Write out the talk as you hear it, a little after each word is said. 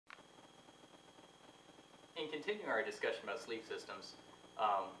in continuing our discussion about sleep systems,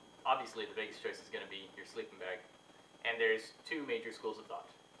 obviously the biggest choice is going to be your sleeping bag. And there's two major schools of thought.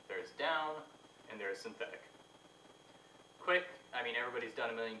 There's down and there's synthetic. Quick, I mean everybody's done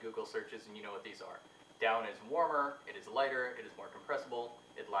a million Google searches and you know what these are. Down is warmer, it is lighter, it is more compressible,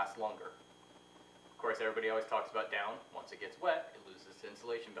 it lasts longer. Of course everybody always talks about down. Once it gets wet, it loses its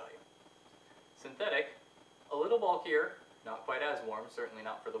insulation value. Synthetic, a little bulkier, not quite as warm, certainly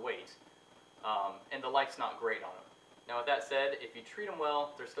not for the weight, and the life's not great on them. Now with that said, if you treat them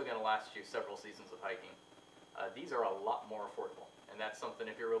well, they're still going to last you several seasons of hiking. These are a lot more affordable, and that's something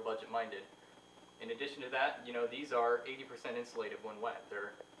if you're real budget minded. In addition to that, you know, these are 80% insulated when wet.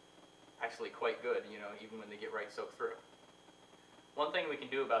 They're actually quite good, you know, even when they get right soaked through. One thing we can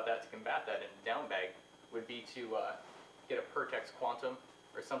do about that to combat that in a down bag would be to get a Pertex Quantum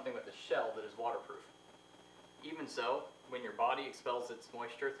or something with a shell that is waterproof. Even so, when your body expels its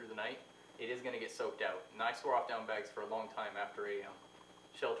moisture through the night, it is going to get soaked out. And I swore off down bags for a long time after a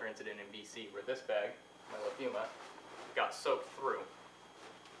shelter incident in BC where this bag, my Lafuma, got soaked through.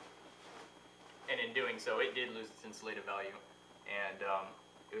 And in doing so, it did lose its insulative value, and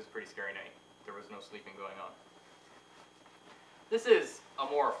it was a pretty scary night. There was no sleeping going on. This is a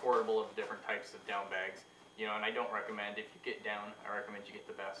more affordable of the different types of down bags, you know, and I don't recommend, if you get down, I recommend you get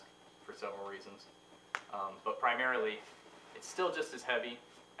the best for several reasons. But primarily, it's still just as heavy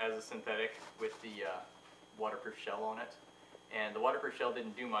as a synthetic with the waterproof shell on it. And the waterproof shell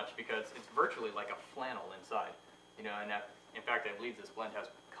didn't do much because it's virtually like a flannel inside. You know, and in fact, I believe this blend has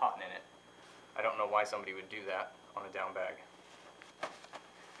cotton in it. I don't know why somebody would do that on a down bag.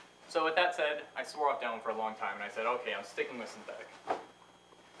 So with that said, I swore off down for a long time and I said, okay, I'm sticking with synthetic.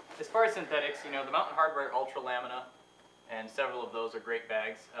 As far as synthetics, you know, the Mountain Hardwear Ultra Lamina and several of those are great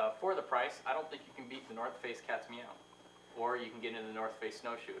bags. For the price, I don't think you can beat the North Face Cat's Meow. Or you can get into the North Face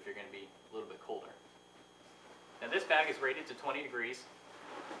Snowshoe if you're going to be a little bit colder. Now this bag is rated to 20 degrees,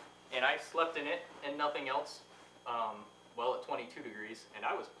 and I slept in it and nothing else, well at 22 degrees, and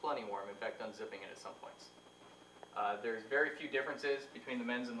I was plenty warm, in fact unzipping it at some points. There's very few differences between the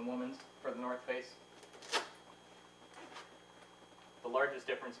men's and the women's for the North Face. The largest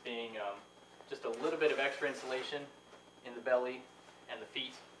difference being just a little bit of extra insulation in the belly and the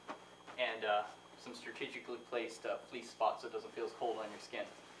feet, and some strategically placed fleece spots so it doesn't feel as cold on your skin.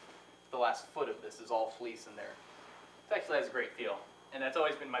 The last foot of this is all fleece in there. It actually has a great feel, and that's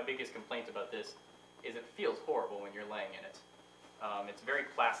always been my biggest complaint about this, is it feels horrible when you're laying in it. It's very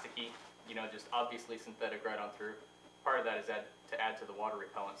plasticky, you know, just obviously synthetic right on through. Part of that is to add to the water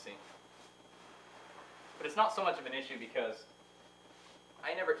repellency. But it's not so much of an issue because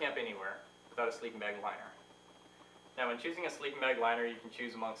I never camp anywhere without a sleeping bag liner. Now when choosing a sleeping bag liner, you can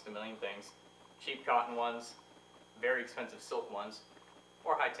choose amongst a million things. Cheap cotton ones, very expensive silk ones,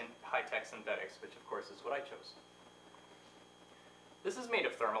 or high-tech synthetics, which of course is what I chose. This is made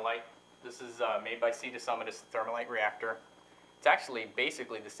of Thermalite. This is made by Sea to Summit. It's a Thermalite reactor. It's actually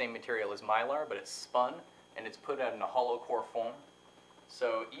basically the same material as Mylar, but it's spun and it's put out in a hollow core foam.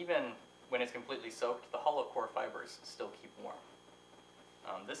 So even when it's completely soaked, the hollow core fibers still keep warm.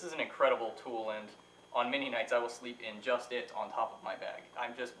 This is an incredible tool, and on many nights I will sleep in just it on top of my bag.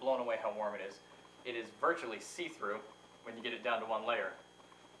 I'm just blown away how warm it is. It is virtually see-through when you get it down to one layer,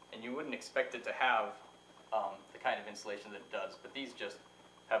 and you wouldn't expect it to have the kind of insulation that it does, but these just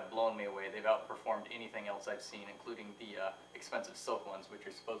have blown me away. They've outperformed anything else I've seen, including the expensive silk ones, which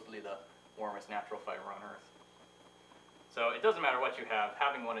are supposedly the warmest natural fiber on Earth. So it doesn't matter what you have,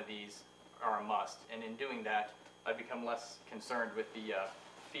 having one of these are a must, and in doing that, I've become less concerned with the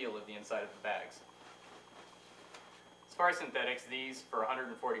feel of the inside of the bags. As far as synthetics, these for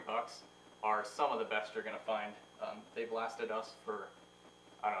 140 bucks are some of the best you're going to find. They've lasted us for,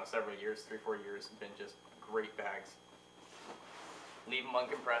 I don't know, several years, 3-4 years, been just great bags. Leave them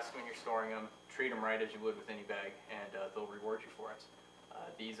uncompressed when you're storing them, treat them right as you would with any bag, and they'll reward you for it.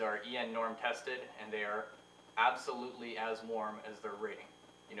 These are EN norm tested, and they are absolutely as warm as their rating.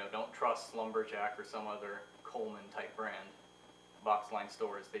 You know, don't trust Slumberjack or some other Coleman type brand. Box line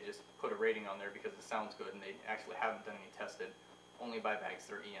stores, they just put a rating on there because it sounds good, and they actually haven't done any tested. Only buy bags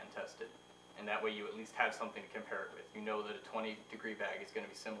that are EN tested. And that way you at least have something to compare it with. You know that a 20-degree bag is going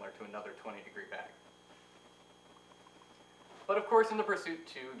to be similar to another 20-degree bag. But of course, in the pursuit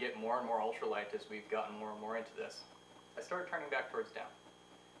to get more and more ultralight as we've gotten more and more into this, I started turning back towards down.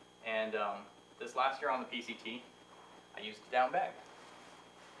 And this last year on the PCT, I used a down bag.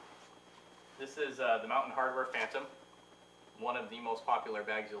 This is the Mountain Hardwear Phantom, one of the most popular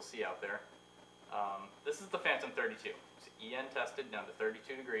bags you'll see out there. This is the Phantom 32. It's EN tested down to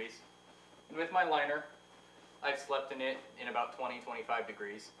 32 degrees. And with my liner, I've slept in it in about 20-25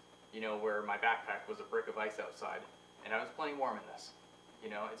 degrees. you know, where my backpack was a brick of ice outside, and I was plenty warm in this. You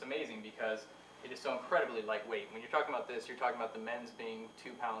know, it's amazing because it is so incredibly lightweight. When you're talking about this, you're talking about the men's being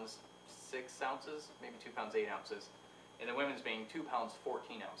 2 pounds 6 ounces, maybe 2 pounds 8 ounces, and the women's being 2 pounds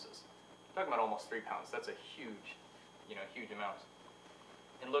 14 ounces. You're talking about almost 3 pounds. That's a huge, you know, huge amount.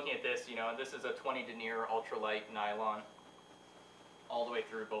 And looking at this, you know, this is a 20 denier ultralight nylon, all the way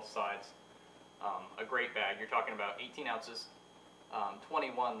through both sides. A great bag. You're talking about 18 ounces,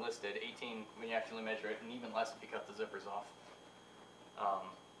 21 listed, 18 when you actually measure it, and even less if you cut the zippers off.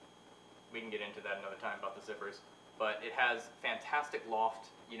 We can get into that another time about the zippers, but it has fantastic loft,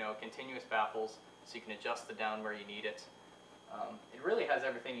 you know, continuous baffles, so you can adjust the down where you need it. It really has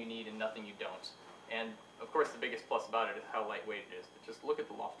everything you need and nothing you don't. And of course the biggest plus about it is how lightweight it is. But just look at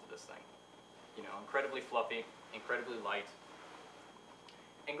the loft of this thing. You know, incredibly fluffy, incredibly light.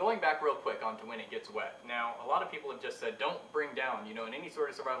 And going back real quick onto when it gets wet. Now, a lot of people have just said, don't bring down, you know, in any sort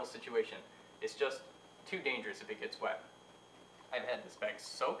of survival situation. It's just too dangerous if it gets wet. I've had this bag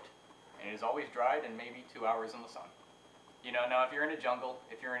soaked, and it is always dried in maybe 2 hours in the sun. You know, now if you're in a jungle,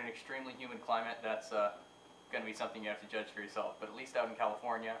 if you're in an extremely humid climate, that's going to be something you have to judge for yourself. But at least out in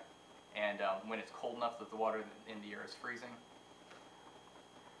California, and when it's cold enough that the water in the air is freezing,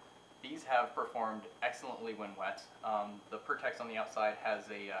 these have performed excellently when wet. The Pertex on the outside has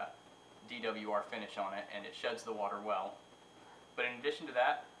a DWR finish on it, and it sheds the water well. But in addition to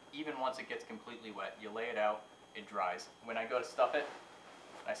that, even once it gets completely wet, you lay it out, it dries. When I go to stuff it,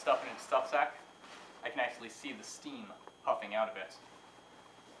 I stuff it in a stuff sack, I can actually see the steam puffing out of it.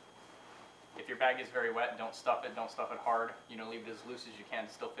 If your bag is very wet, don't stuff it hard. You know, leave it as loose as you can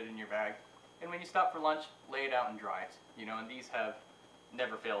to still fit in your bag. And when you stop for lunch, lay it out and dry it. You know, and these have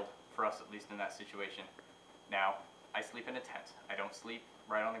never failed for us, at least in that situation. Now, I sleep in a tent. I don't sleep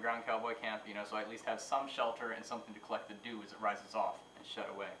right on the ground cowboy camp, you know, so I at least have some shelter and something to collect the dew as it rises off and shed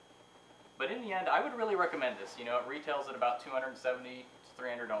away. But in the end, I would really recommend this. You know, it retails at about $270 to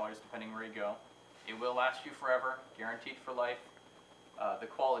 $300, depending where you go. It will last you forever, guaranteed for life. The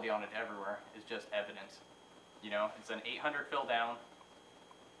quality on it everywhere is just evident. You know, it's an 800 fill down,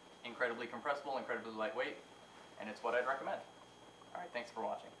 incredibly compressible, incredibly lightweight, and it's what I'd recommend. Alright, thanks for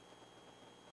watching.